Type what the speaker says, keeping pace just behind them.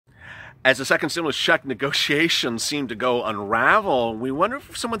As the second stimulus check negotiations seem to go unravel, we wonder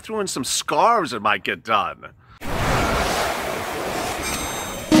if someone threw in some scarves, it might get done.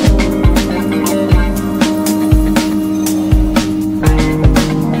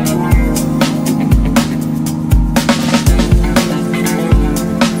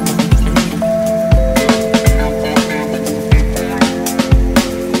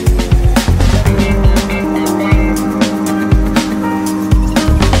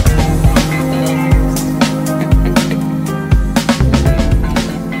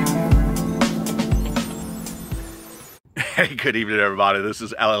 Hey, good evening, everybody. This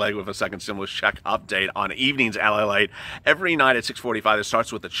is LALATE with a second stimulus check update on evenings LALATE. Every night at 6:45, it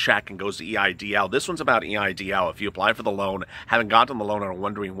starts with a check and goes to EIDL. This one's about EIDL. If you apply for the loan, haven't gotten the loan, and are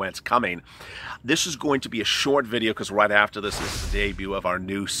wondering when it's coming, this is going to be a short video because right after this is the debut of our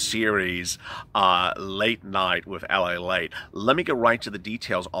new series, Late Night with LALATE. Let me get right to the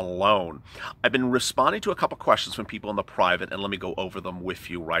details on loan. I've been responding to a couple questions from people in the private, and let me go over them with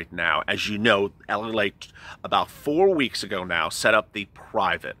you right now. As you know, LALATE, about 4 weeks ago now, set up the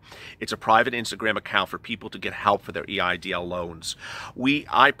private. It's a private Instagram account for people to get help for their EIDL loans.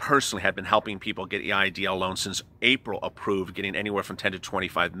 I personally had been helping people get EIDL loans since April approved, getting anywhere from $10 to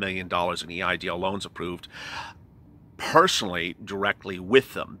 $25 million in EIDL loans approved, personally, directly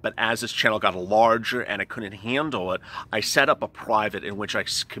with them. But as this channel got larger and I couldn't handle it, I set up a private in which I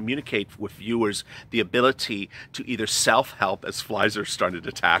communicate with viewers the ability to either self-help, as flies are starting to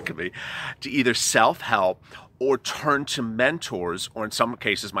attack me, to either self-help or turn to mentors, or in some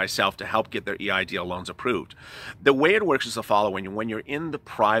cases myself, to help get their EIDL loans approved. The way it works is the following. When you're in the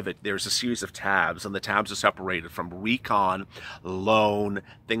private, there's a series of tabs, and the tabs are separated from recon, loan,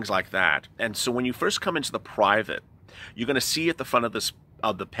 things like that. And so when you first come into the private, you're going to see at the front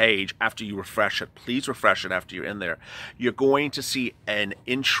of the page, after you refresh it, please refresh it after you're in there, you're going to see an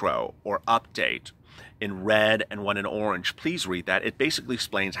intro or update in red and one in orange. Please read that. It basically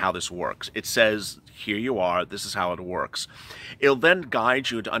explains how this works. It says, here you are, this is how it works. It'll then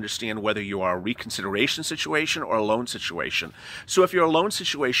guide you to understand whether you are a reconsideration situation or a loan situation. So if you're a loan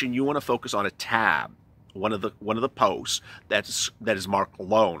situation, you want to focus on a tab, one of the posts that is marked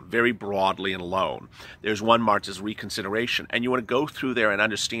loan, very broadly in loan. There's one marked as reconsideration, and you want to go through there and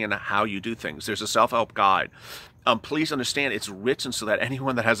understand how you do things. There's a self-help guide. Please understand, it's written so that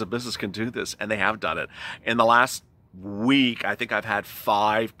anyone that has a business can do this, and they have done it. In the last week, I think I've had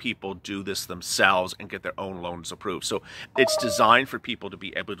 5 people do this themselves and get their own loans approved. So it's designed for people to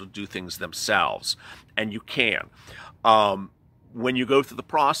be able to do things themselves, and you can. When you go through the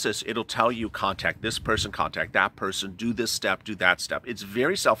process, it'll tell you contact this person, contact that person, do this step, do that step. It's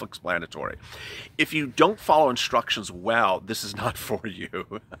very self-explanatory. If you don't follow instructions well, this is not for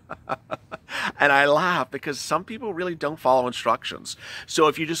you. And I laugh because some people really don't follow instructions. So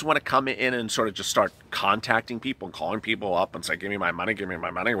if you just want to come in and sort of just start contacting people and calling people up and say, give me my money,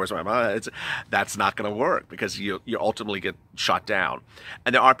 where's my money? That's not going to work because you ultimately get shut down.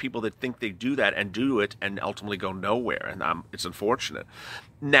 And there are people that think they do that and do it and ultimately go nowhere. And it's unfortunate.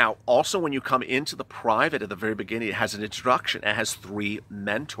 Now, also when you come into the private at the very beginning, it has an introduction. It has 3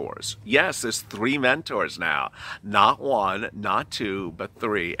 mentors. Yes, there's 3 mentors now. Not 1, not 2, but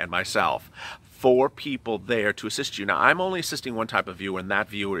 3, and myself. 4 people there to assist you. Now, I'm only assisting one type of viewer, and that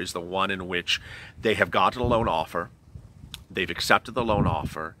viewer is the one in which they have gotten a loan offer, they've accepted the loan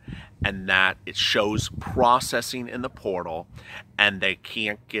offer, and that it shows processing in the portal, and they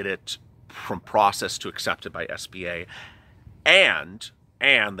can't get it from process to accepted by SBA, and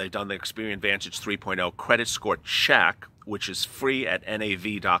they've done the Experian Vantage 3.0 credit score check, which is free at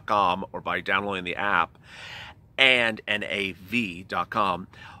nav.com or by downloading the app, and nav.com,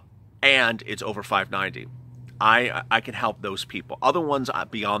 and it's over 590. I can help those people. Other ones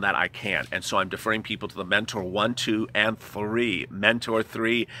beyond that I can't, and so I'm deferring people to the mentor 1, 2, and 3. Mentor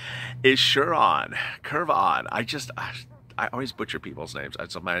 3 is Curve on. I always butcher people's names.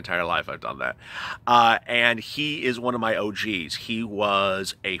 So my entire life I've done that. And he is one of my OGs. He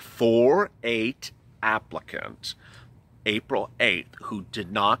was a 4-8 applicant, April 8th, who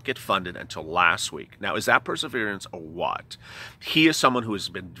did not get funded until last week. Now, is that perseverance or what? He is someone who has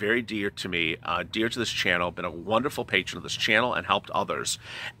been very dear to me, dear to this channel, been a wonderful patron of this channel and helped others.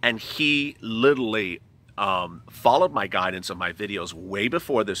 And he literally followed my guidance of my videos way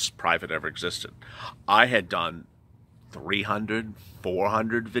before this private ever existed. I had done 300,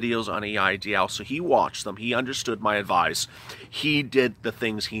 400 videos on EIDL. So he watched them. He understood my advice. He did the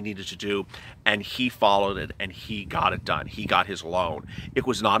things he needed to do, and he followed it, and he got it done. He got his loan. It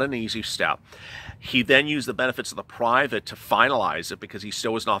was not an easy step. He then used the benefits of the private to finalize it because he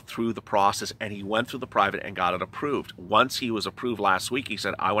still was not through the process, and he went through the private and got it approved. Once he was approved last week, he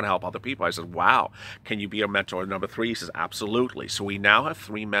said, I want to help other people. I said, wow, can you be a mentor number 3? He says, absolutely. So we now have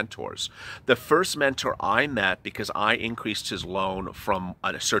 3 mentors. The first mentor I met because I increased his loan from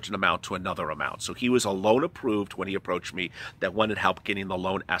a certain amount to another amount. So he was a loan approved when he approached me that wanted help getting the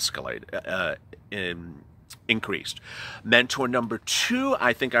loan increased. Mentor number 2,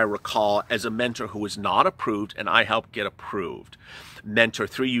 I think I recall, as a mentor who was not approved, and I helped get approved. Mentor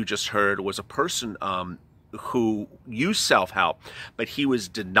 3 you just heard was a person who used self-help, but he was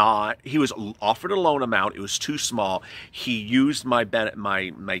denied. He was offered a loan amount. It was too small. He used my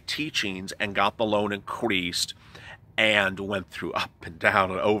teachings and got the loan increased, and went through up and down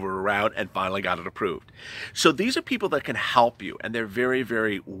and over and around and finally got it approved. So these are people that can help you, and they're very,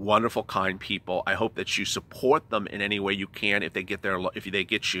 very wonderful, kind people. I hope that you support them in any way you can if they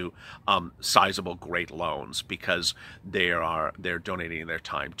get you sizable, great loans, because they're donating their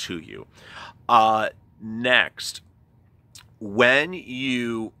time to you. Next, when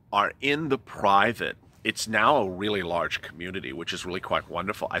you are in the private, it's now a really large community, which is really quite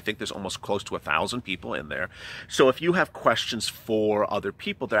wonderful. I think there's almost close to 1,000 people in there. So if you have questions for other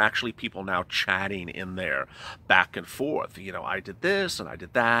people, there are actually people now chatting in there back and forth. You know, I did this and I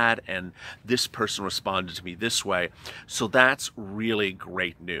did that, and this person responded to me this way. So that's really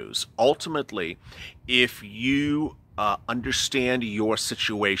great news. Ultimately, if you understand your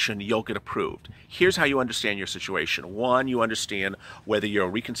situation, you'll get approved. Here's how you understand your situation. 1, you understand whether you're a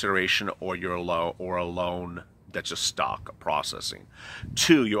reconsideration or you're a loan that's just stock processing.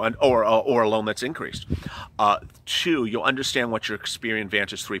 2, or a loan that's increased. 2, you'll understand what your Experian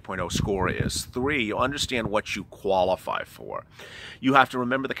Vantage 3.0 score is. 3, you'll understand what you qualify for. You have to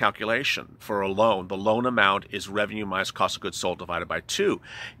remember the calculation for a loan. The loan amount is revenue minus cost of goods sold divided by 2.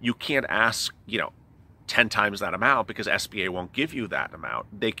 You can't ask, 10 times that amount because SBA won't give you that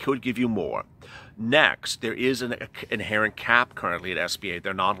amount. They could give you more. Next, there is an inherent cap currently at SBA.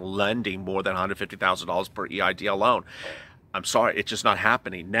 They're not lending more than $150,000 per EIDL loan. I'm sorry, it's just not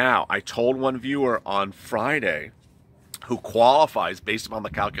happening. Now, I told one viewer on Friday who qualifies based upon the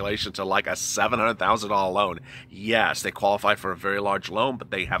calculation to like a $700,000 loan. Yes, they qualify for a very large loan,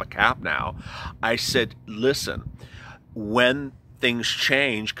 but they have a cap now. I said, listen, when things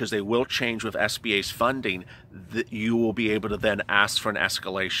change, because they will change with SBA's funding, that you will be able to then ask for an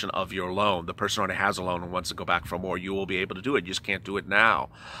escalation of your loan. The person already has a loan and wants to go back for more, you will be able to do it. You just can't do it now.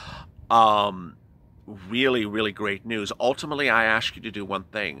 Really, really great news. Ultimately, I ask you to do one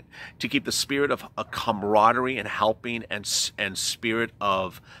thing, to keep the spirit of a camaraderie and helping and spirit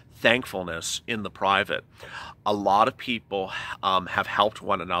of thankfulness in the private. A lot of people have helped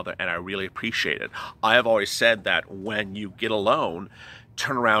one another, and I really appreciate it. I have always said that when you get a loan,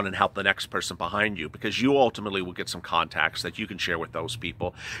 turn around and help the next person behind you, because you ultimately will get some contacts that you can share with those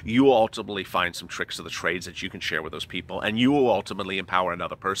people. You will ultimately find some tricks of the trades that you can share with those people, and you will ultimately empower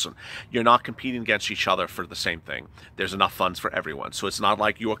another person. You're not competing against each other for the same thing. There's enough funds for everyone. So it's not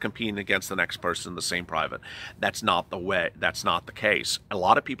like you're competing against the next person in the same private. That's not the way. That's not the case. A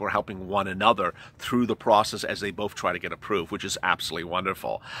lot of people are helping one another through the process as they both try to get approved, which is absolutely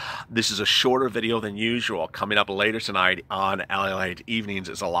wonderful. This is a shorter video than usual. Coming up later tonight on LALATE Evenings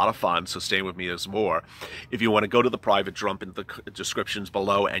is a lot of fun, so stay with me, there's more. If you want to go to the private, jump into the descriptions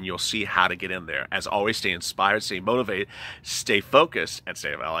below and you'll see how to get in there. As always, stay inspired, stay motivated, stay focused, and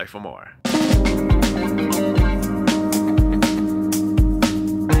stay in LA for more.